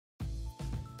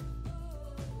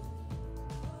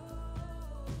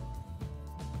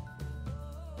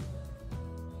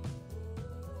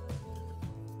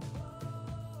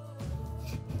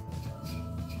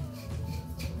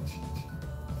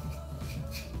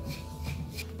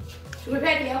We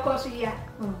ready, of course, yeah.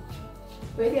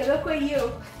 Ready, look at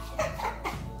you.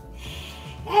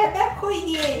 Back with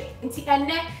ye. And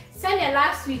then, Sunday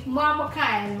last week, Mamma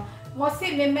kind, was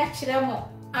say me match them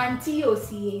auntie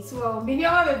OCA. So, me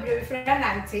know a friend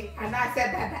auntie, and I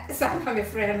said that some of a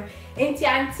friend.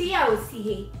 Auntie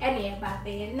OCA, any about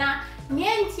there. Now, me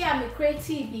auntie, I'm a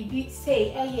creative BB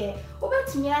say, a year, over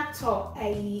to me at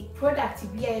a product to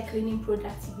be a cleaning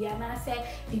product to be, and I said,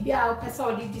 BB, I'll pass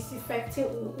all the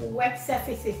disinfectant wet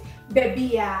surfaces,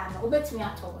 baby, and over to me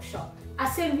at our shop. I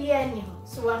send me any,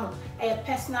 so a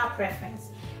personal preference.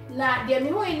 Na the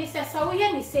me wey ni sesa wo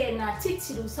ye ni say na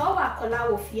titiru so wa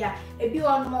kola wo fia e bi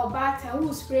on mo bata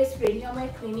wo spray nyoma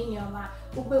cleaning nyoma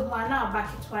wo be hu ana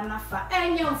baketwa na fa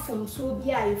enye mfomso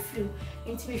bi a efiri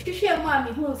nti me hwehwe mu a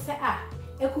me hu se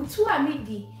ekutu a me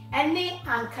di ene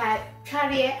anka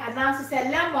tware ananso se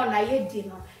lemon na ye di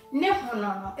no ne ho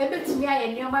no ebetumi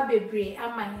aye nyoma bebre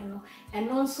amanye no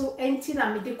eno nso enti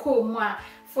na me de ko mu a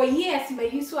for years me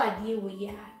use ade we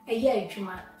ya eye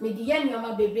adwuma me di ye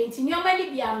nyoma bebre nti nyoma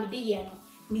ni bia me de ye no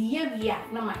me ye bia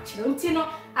na ma kire nti no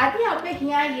ade a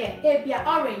obehia ye e bia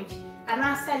orange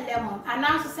anasa lemon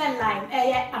anasa se lime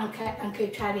eye anka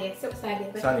tware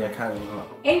subside be sani akan no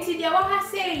enti dia wa ha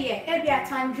say ye e bia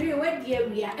tangerine we dia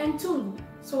bia entu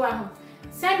so ahu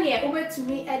sani e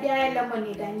obetumi e dia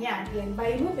lemonade anya ade en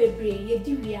bai mu bebre ye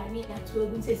di bia ni ato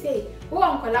ogun say wo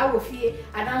onkola wo fie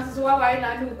anasa so wa ware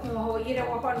na nu kun ho yire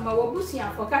wo ho no ma wo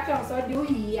busia for ka so de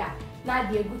uyi ya na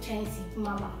de egu chance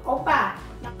mama oba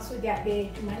na so dia be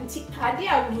dwuma nti ade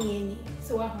a wo hie ni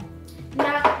so ahu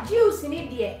na juice ni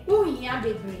de unya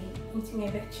bebre nti me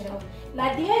be kire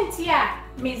na de nti a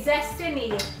me zest ni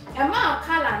ye e ma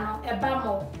kala no e ba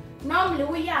mo normally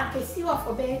we are kesi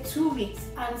for about 2 weeks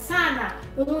and sana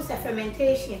we do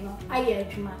fermentation no aye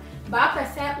adwuma ba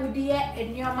pese udi e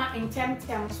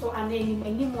enyomantem so anani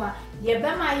animu a ye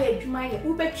be ma aye adwuma ye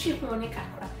ubetwi ho ne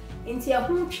kakra nti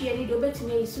ehun twie ni do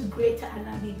betumi isu greater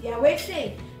anabibia we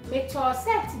say me to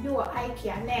set bi wo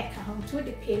IKEA na e ka ho to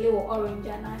de pele wo orange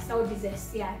na so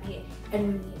zest ade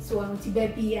enu so nti ba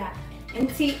bia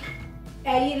nti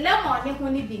lemon ne ho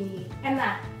ni bi ni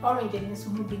na orange ne so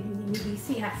ho bi ni bi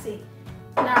si ha say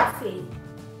na say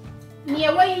ni e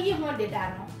wayi ho de da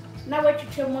no na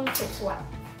watwetwe mo ntotoa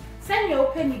sanya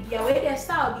opani bia we dey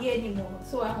style bi animo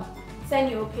so aho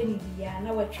sanya opani bia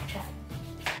na watwetwa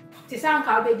ti san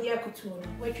ka obedi akutu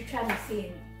no watwetwa na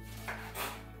say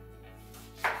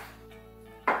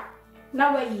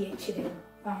na wayi e chire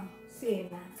say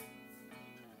na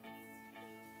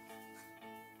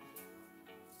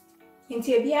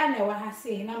nti bia na wa ha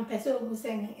say na mpese ogu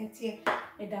sene etie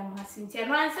edam ha say nti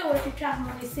no anse wo twitwa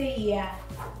ho ni say ya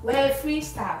we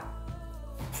freestyle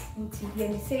nti bia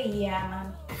ni say ya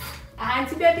man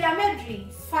anti baby amedri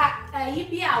fa yi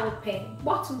bia wo pe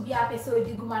bottle bia pese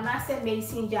odiguma na say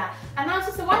medicine jar and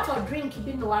also say what or drink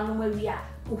bi no anu ma wi a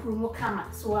ohuru kama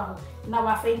so aho na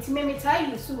wa fa nti me try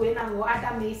you so we na wo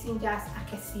other medicine jars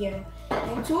akese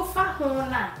no nti wo fa ho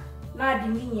na de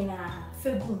ni nyina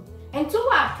fegu ento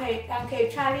wa kai anka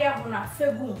tware ho na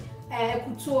fegu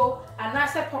kutuo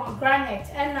anase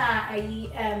pomegranate na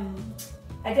ayi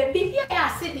ade bibia ya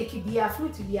acidic bia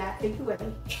fruit bia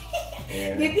everywhere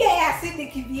bibia ya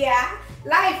acidic bia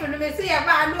life no me say ya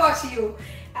ba no ohio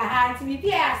nti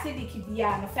bibia ya acidic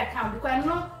bia no fe kan because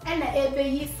no na ebe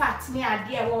yi fat ni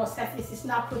ade e wo surfaces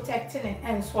na protecting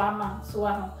and so ama so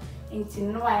aho nti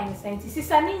no ai nti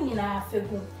sisa ni nyina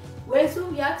fegu we so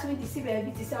we have to be see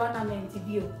baby to say ornament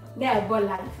bio na ebo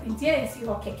life nti e si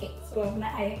ho keke so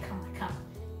na aye kam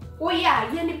o ya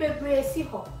ye ni bebre si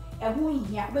ho ehu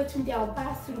hia betun dia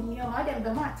bathroom mi o ma dem be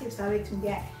ma tips are betun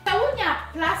dia so unya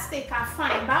plastic are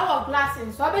fine ba wo glass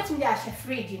in so betun dia she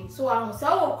fridge so ahun so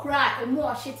wo kra emu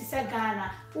o she ti say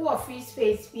Ghana wo free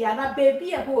space bia na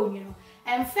baby e ho nyu no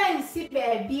en fancy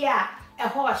baby a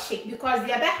ho shake because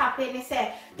they are happy ni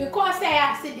say because say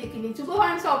acidic ni to go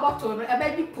and so bottle no e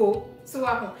be dipo so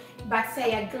ahun but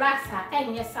say a glass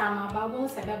enye sama ba won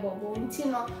se be bobo nti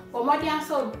no o modian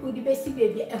so udi be si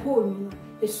baby e ho nyu no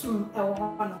esum e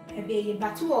wo no e be ye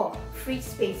but wo free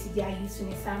space dia use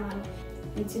ni sama no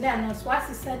nti na no so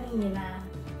asesa ni nyina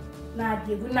na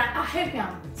de gu na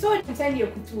ahehwam so ntan ye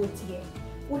kutu otie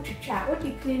wotwitwa wo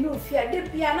de clean no fia de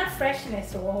bia na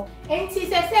freshness wo nti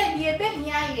se de be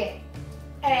hia ye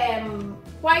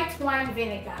white wine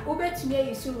vinegar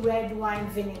ubetumi use red wine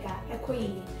vinegar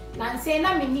ekoyi na nse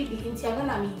na me ni bi nti ano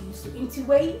na me use nti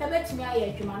wei ebetumi aye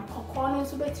adwuma kokko no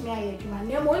nso betumi aye adwuma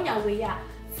na mo nya wei a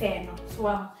fair no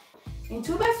so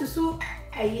nti ubesusu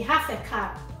ayi half a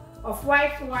cup of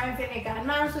white wine vinegar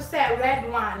na nso say red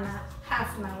wine na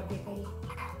half na o de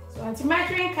so nti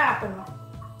measuring cup no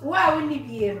wa woni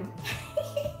bi no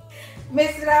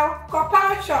Miss Rao,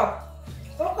 Power Shop.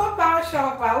 Power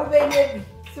Shop, I will be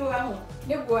so I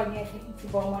won't go on yet to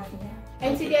bomb.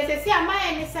 And today, I see a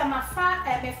man is a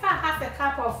half a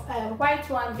cup of white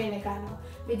wine vinegar.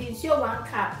 Within your 1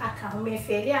 cup, I can make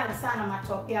failure and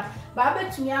Sanamatopia, but I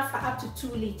bet to me for up to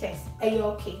 2 liters. Are you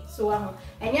okay? So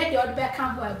and yet the other back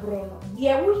come by Bruno.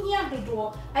 Dear, we hear the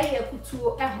door, I hear to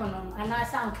a honor, and I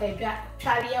sound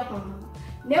Charlie a honor.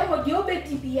 Never your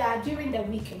betty be during the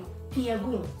weekend. Here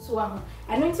go, so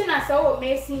and until I saw a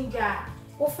mason jar,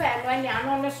 or fair when you're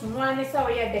anonymous one is our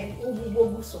day,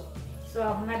 so. So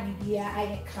I'm not be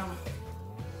I come.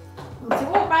 To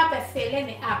go back a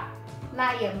failing up,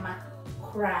 now you're my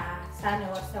cry, son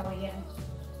was so young.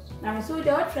 Now so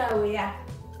the ultra we are.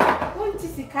 Won't you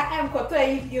see cat and cotton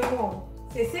if you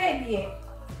won't? They say, dear,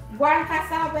 one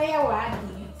has our way away,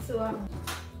 so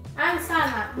I'm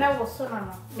Sana, never so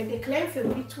no, may the claim for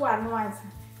me to once,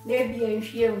 there be a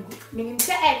shield, meaning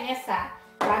say, yes, sir,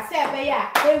 but I say, they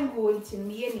are going to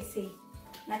me any say,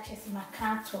 not just my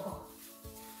canto.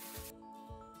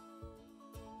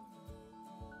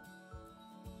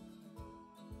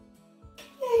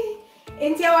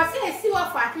 Until I was in a sewer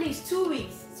for at least 2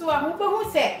 weeks. So I hope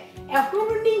who said, a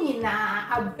pruning in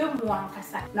a bim one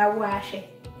cassa. Now, wash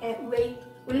it. Wait,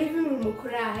 we live in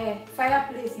Mukura,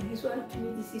 fireplace in this one to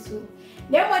me this soon.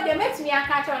 Then what they met me, I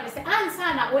catch on and say, Aunt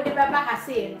Sana, what the Baba has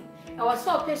said. I was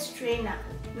so pest trainer.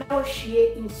 Now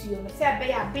she in you. Say, I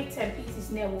bear bits and pieces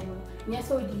near woman. Yes,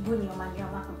 so the good your man, your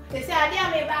mom. They say, I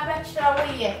dare me Baba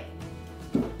shower yet.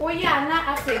 Oh, yeah, not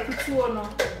after a put you on.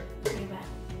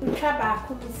 Traba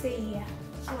come say here.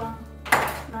 So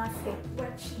na say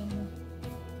watching.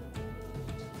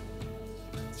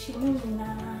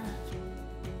 Chimina.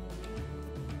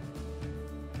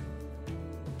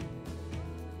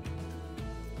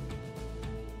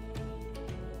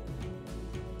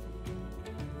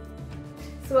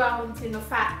 So I want to know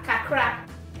fat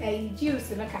kakra, juice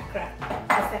in a kakra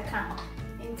as a can.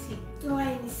 No,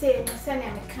 I say, send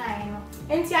him a kind.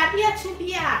 And see, I be a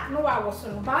chimpia, no, I was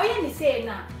on. But I only say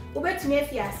now, Ubet me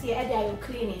if you see a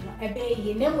cleaning, a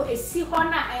bay, nemo a sea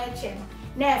honor air channel,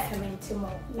 never fermentimo,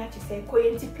 not to say,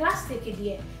 cointy plastic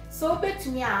dear. So bet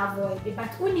me I avoid it, but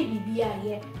only be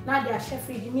here. Now they are chef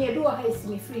reading me, a door has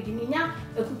me free me now,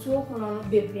 a good open on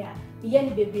baby. The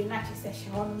end baby, not to say,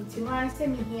 on Timon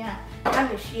send me here.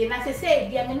 I'm a she, and as I say,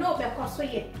 dear, me no because so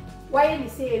yet. Why you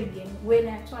say again when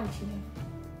I 20 me?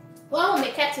 Well,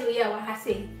 me kettle here, what I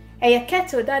say. A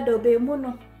kettle that obey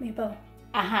mono, maybe.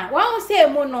 Aha, one say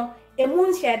mono, a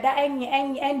moon share that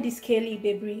any scale,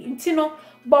 baby. Intino,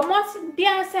 but most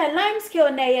dear say lime scale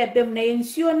na bem na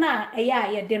ensure na a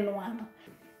ya den one.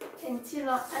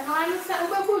 Intino, and I say,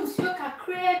 we're so a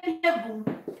crab boom.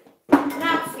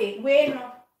 Now, say, we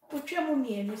no, put your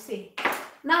money and you say,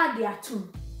 now they are two.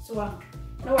 So,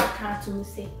 no, I can't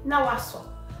say, now I saw.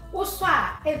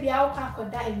 Oswa ebi awuka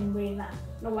koda enumre na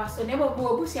no waso ne bobo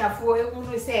obusiafo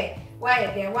ehunu se why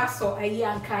there waso ayi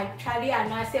anka tware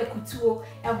ana se kutuo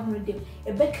ehunu dem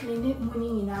ebekini ni muni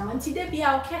nyina ma nti de bia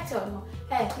awketel no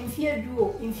mfie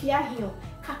duo mfie ahio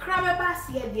kakra beba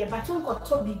se ye de baton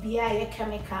koto bibia ye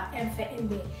chemical emfe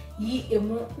embe yi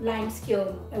emu lime scale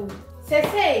no ewu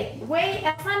se we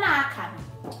afana aka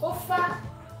no ofa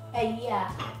ayi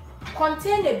a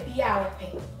container bia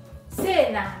ope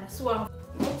say na so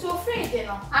to afraid you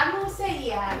know I don't say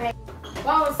yeah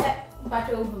one say but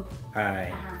aye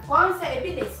one say a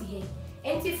bit see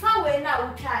and if I were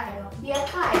now try be a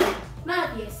kind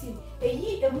now be a see a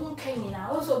ye a moon can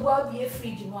also go be a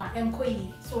fridge no and koi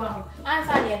so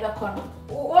answer the other corner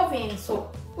oven so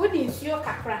wouldn't your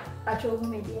kakra but you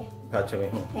maybe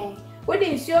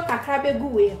wouldn't your kakra be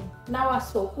good now I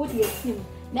saw would you see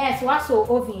next was so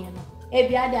oven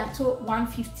every other to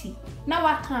 150 now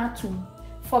I can't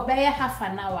for by half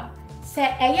an hour. Say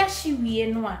a yashi we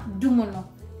no dumo no.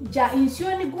 Ja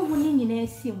insure ni go huni nyina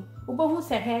asim. Obo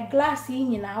say hair glass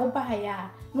nyina wo ba ya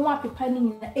no wa pepa ni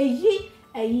nyina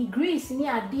eyi grease ni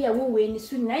ade a wo we ni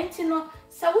su 90 no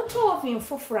sa wo to oven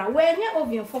fofora we nya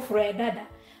oven fofora dada.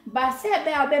 Ba say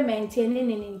be maintain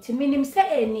ni nti minim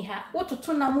say eni ha wo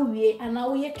toto na mo wie ana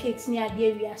wo ye cakes ni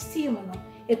ade wi steam no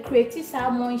e create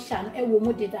salmon shan e wo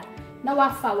mo deda na wa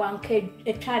fa wanka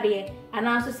etware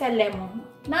ana so say lemon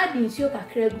na di nsuo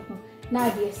kakra gu na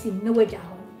di asim na waja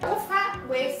ho ofa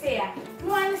we say a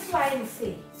no an so I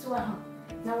say so a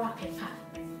na wa pepa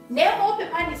na mo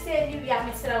pepa ni say ni wi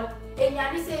amesraw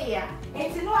enya ni say ya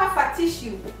enti no afa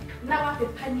tissue na wa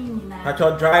pepa ni nyina at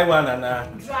your dry one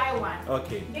and dry one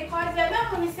okay because the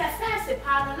me ni say first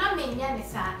pa no na menya ni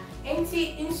sa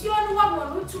enti nsuo no wa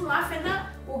mo no tu ma fe na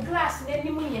o glass na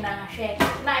nimu nyina hwe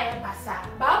na ye pasa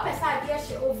ba o pesa de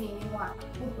hye oven ni mu a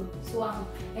so ahu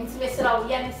enti mesra wo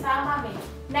ye ne sa ma me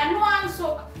na no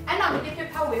anso ana me de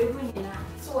pepa we ru nyina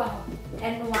so ahu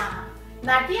eno a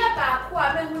na de ba ko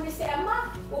a mehu ni se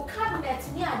ma o cabinet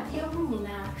ni ade ru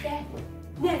nyina hwe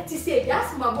na ti se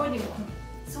gas ma boni mu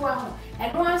so ahu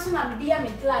eno anso na me de me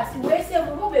glass we se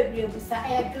mo bebre busa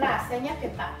e glass enya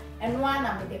pepa eno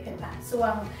ana me de pepa so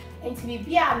ahu enti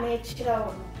bibia me chira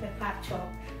wo pepa cho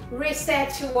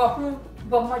research wo hu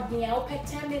bomodin o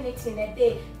 10 minutes in a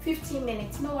day 15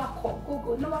 minutes no wako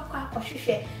google no wako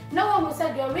akohwehwe na wo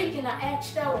musa the original e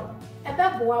chira wo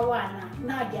ebeboa wana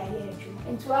na dia ye adwuma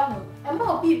enti ahu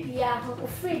ema obi bia ho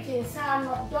fridge nsa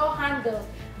no door handles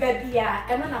babia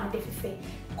eno na me de fefe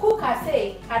cooker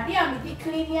say ade am di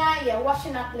clean ya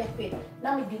washing up liquid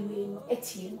na me di we no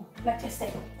etie no na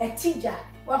tese etija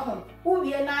wa ho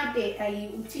uwie na de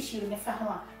ayi tissue ne fa ho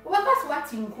a wo ba so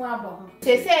wati nku abo ho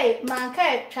say manka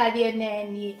twade na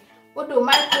ani odo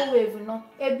microwave no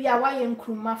ebia wa ye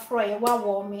nkruma fro ye wa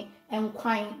wo me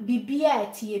enkwan bibia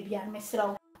etie bia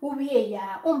mesra uwie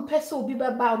ya ompese obi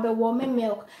baba obewo me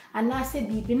milk anase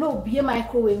bibi na obi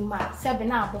microwave ma sebe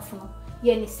na abofo no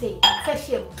ye ni say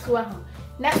fashion to ho.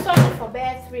 Let's stop it for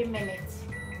about 3 minutes.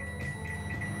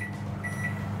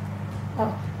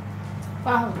 Oh,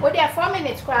 wow. What there 4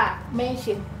 minutes? Cry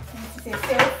mention. Say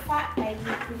fat I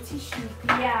need tissue.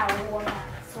 Yeah,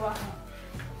 so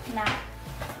now.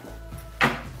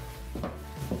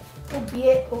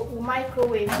 O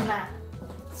microwave na.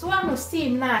 So I'm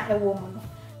steam na a woman.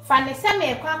 Fanny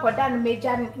semi a quack or done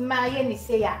major my any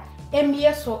say ya.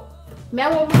 Emie so. Me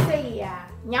woman say ya.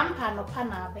 Nyampa no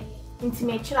panabe.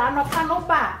 Intimate no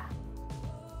panoba.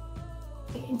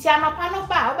 Intiano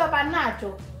panoba, Baba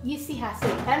Najo, you see her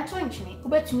say, and 20,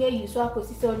 but me you so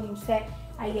position him say,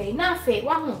 aye, na fe,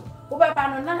 one,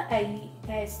 Ubabano na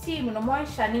a steam no more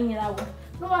shining in our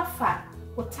no fat,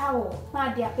 or towel,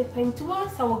 my dear pepper to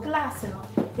us our glass no,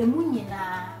 the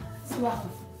munina swam.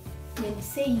 Then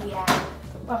say ya,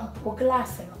 or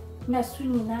glass no, na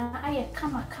swingina, aye,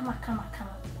 come.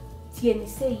 Tieni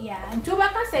say ya, and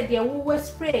Tobacco said there will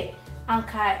spray.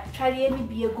 Anka try any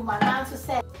be a guma so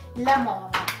say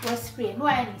lemon was spray no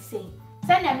any say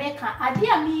send America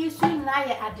adia me use na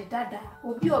ye adedada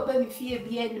obi oba me fie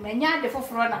bia ni manya de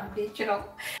foforo na de chiro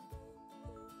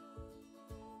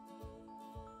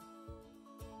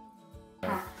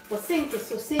o sink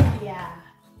so say ya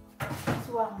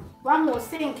so one more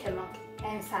sink no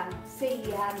and san say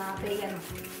ya na be ya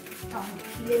no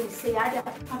le say adia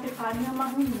paper na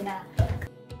ma hunina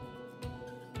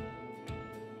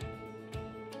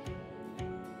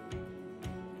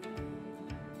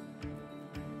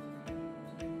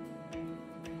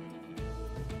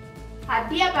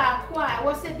Adia ba ko a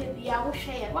wo se baby a wo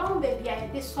hwe wo baby a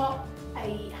de so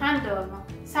ai handle no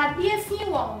sadie fi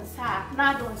wo nsa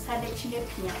na do nsa de chine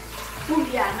pia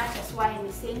ubia na chese wa ni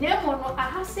se na mo no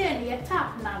aha se ne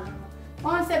tap na no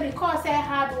on se because I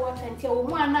hard water until wo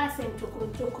mu ana se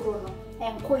ntokuro no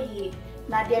enkoyie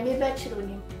na de me be chiro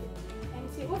ni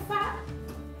enti wo fa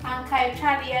anka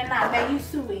twade na ba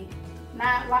yusuwe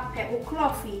na wape o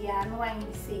cloth ya no wa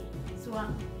ni se so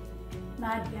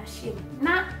na dia shame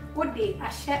na wode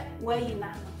ahye wayi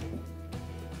na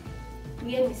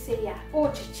we ni say ya o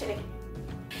chichire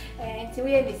enti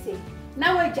we ni say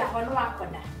na waja ho no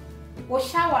akoda wo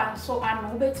shower so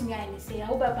ano obetumi ani say ya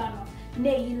wo baba no na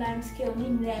yi landscape ni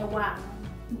na wa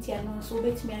nti ano so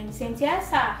obetumi ani say nti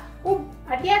asa wo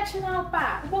ade achina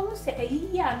pa wo hu say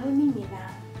ayi ano ni nyina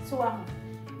so wa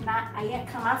na aye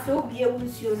kama fe obi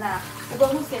ewusuo na wo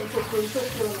hu say ntokoro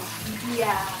no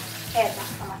bia eba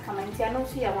kama nti ano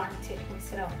so ya wante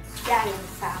misra ya yin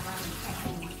sama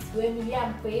we mi ya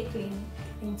mpo clean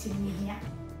nti mi ya